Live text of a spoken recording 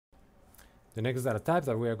The next data type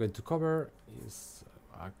that we are going to cover is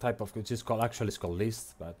a type of, which is called, actually it's called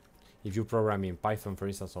list, but if you program in Python, for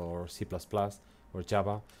instance, or C++ or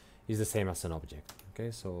Java, is the same as an object.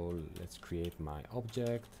 Okay, so let's create my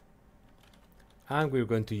object, and we're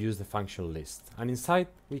going to use the function list. And inside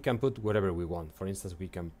we can put whatever we want. For instance, we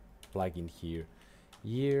can plug in here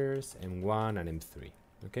years, M1 and M3.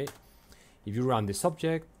 Okay, if you run this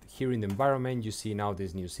object, here in the environment, you see now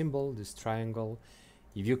this new symbol, this triangle.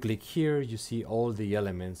 If you click here, you see all the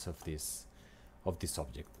elements of this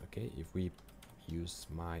object. Okay, if we use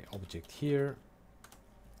my object here,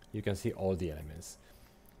 you can see all the elements.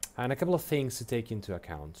 And a couple of things to take into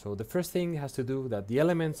account. So the first thing has to do that the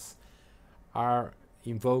elements are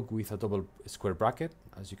invoked with a double square bracket,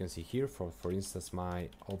 as you can see here. For instance, my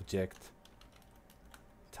object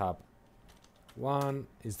tab 1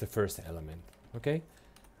 is the first element. Okay,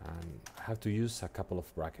 and I have to use a couple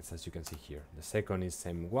of brackets, as you can see here. The second is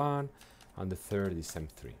M1 and the third is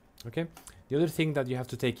M3. Okay, the other thing that you have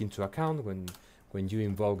to take into account when you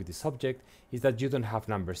invoke this object is that you don't have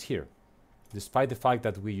numbers here. Despite the fact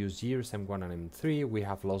that we use years M1 and M3, we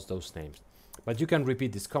have lost those names. But you can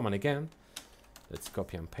repeat this command again. Let's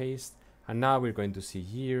copy and paste, and now we're going to see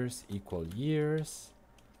years equal years,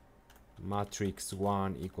 matrix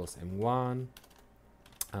 1 equals M1,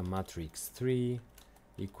 and matrix 3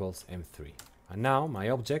 equals M3. And now my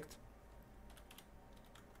object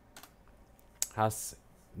has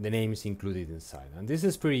the names included inside. And this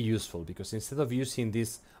is pretty useful because instead of using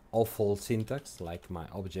this awful syntax like my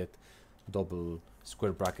object double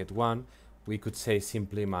square bracket 1, we could say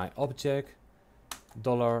simply my object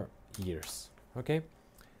 $years. Okay,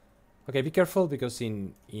 be careful because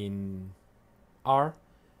in R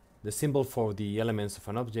the symbol for the elements of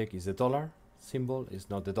an object is the dollar symbol, is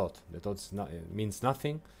not the dot. The dot is not, it means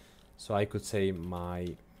nothing. So I could say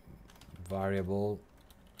my variable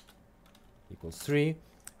equals 3,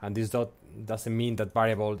 and this dot doesn't mean that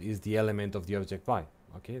variable is the element of the object by.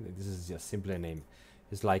 Okay, this is just simply a name.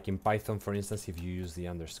 It's like in Python, for instance, if you use the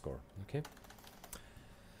underscore.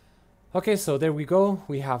 Okay, so there we go.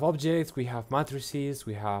 We have objects, we have matrices,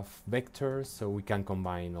 we have vectors, so we can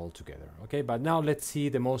combine all together. Okay, but now let's see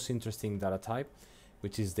the most interesting data type,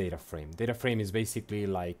 which is data frame. Data frame is basically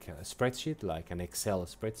like a spreadsheet, like an Excel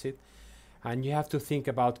spreadsheet, and you have to think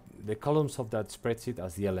about the columns of that spreadsheet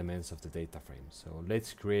as the elements of the data frame. So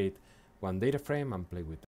let's create one data frame and play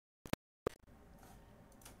with that.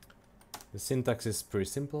 The syntax is pretty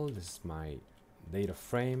simple. This is my data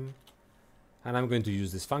frame, and I'm going to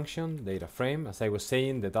use this function data frame. As I was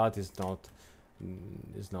saying, the dot is not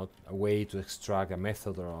a way to extract a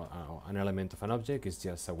method or an element of an object. It's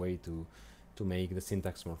just a way to make the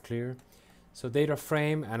syntax more clear. So data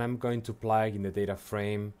frame, and I'm going to plug in the data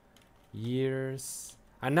frame years.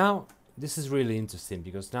 And now this is really interesting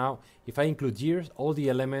because now if I include years, all the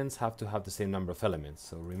elements have to have the same number of elements.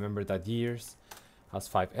 So remember that years has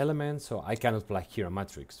 5 elements, so I cannot plug here a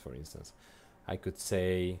matrix, for instance. I could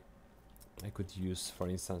say, I could use, for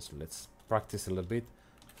instance, let's practice a little bit,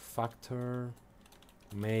 factor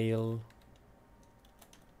male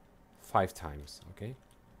 5 times. Okay,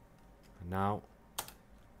 and now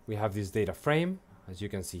we have this data frame, as you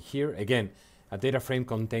can see here. Again, a data frame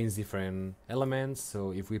contains different elements,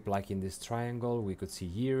 so if we plug in this triangle, we could see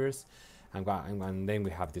years, and then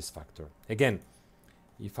we have this factor. Again,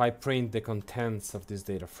 if I print the contents of this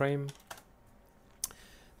data frame,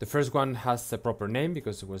 the first one has a proper name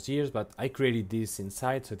because it was years, but I created this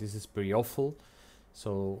inside, so this is pretty awful.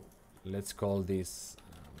 So let's call this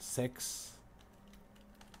sex,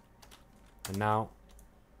 and now,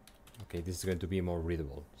 okay, this is going to be more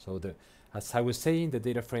readable. So as I was saying, the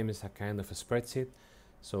data frame is a kind of a spreadsheet.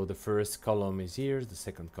 So the first column is years, the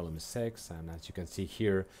second column is sex, and as you can see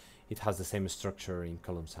here, it has the same structure in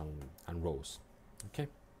columns and rows. Okay.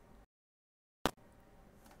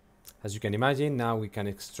 As you can imagine, now we can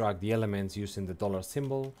extract the elements using the dollar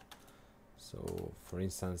symbol. So for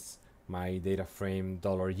instance, my data frame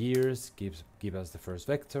 $years give us the first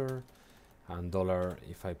vector, and dollar,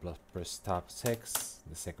 if I press tab sex,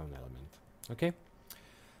 the second element. Okay.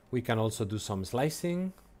 We can also do some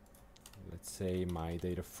slicing. Let's say my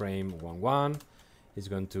data frame 11 is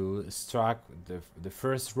going to extract the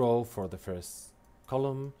first row for the first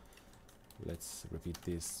column. Let's repeat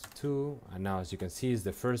this 2, and now as you can see, is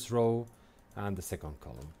the first row and the second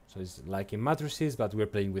column. So it's like in matrices, but we're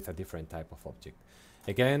playing with a different type of object.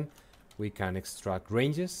 Again, we can extract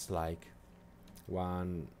ranges like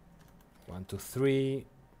 1, 2, 3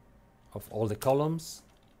 of all the columns.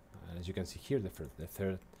 As you can see here,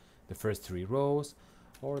 the first 3 rows,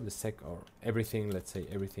 or everything. Let's say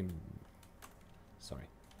everything. Sorry,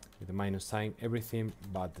 with the minus sign, everything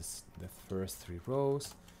but the first 3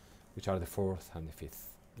 rows, which are the 4th and the 5th.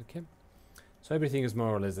 Okay, so everything is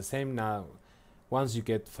more or less the same. Now, once you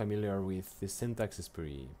get familiar with the syntax, it's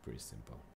pretty simple.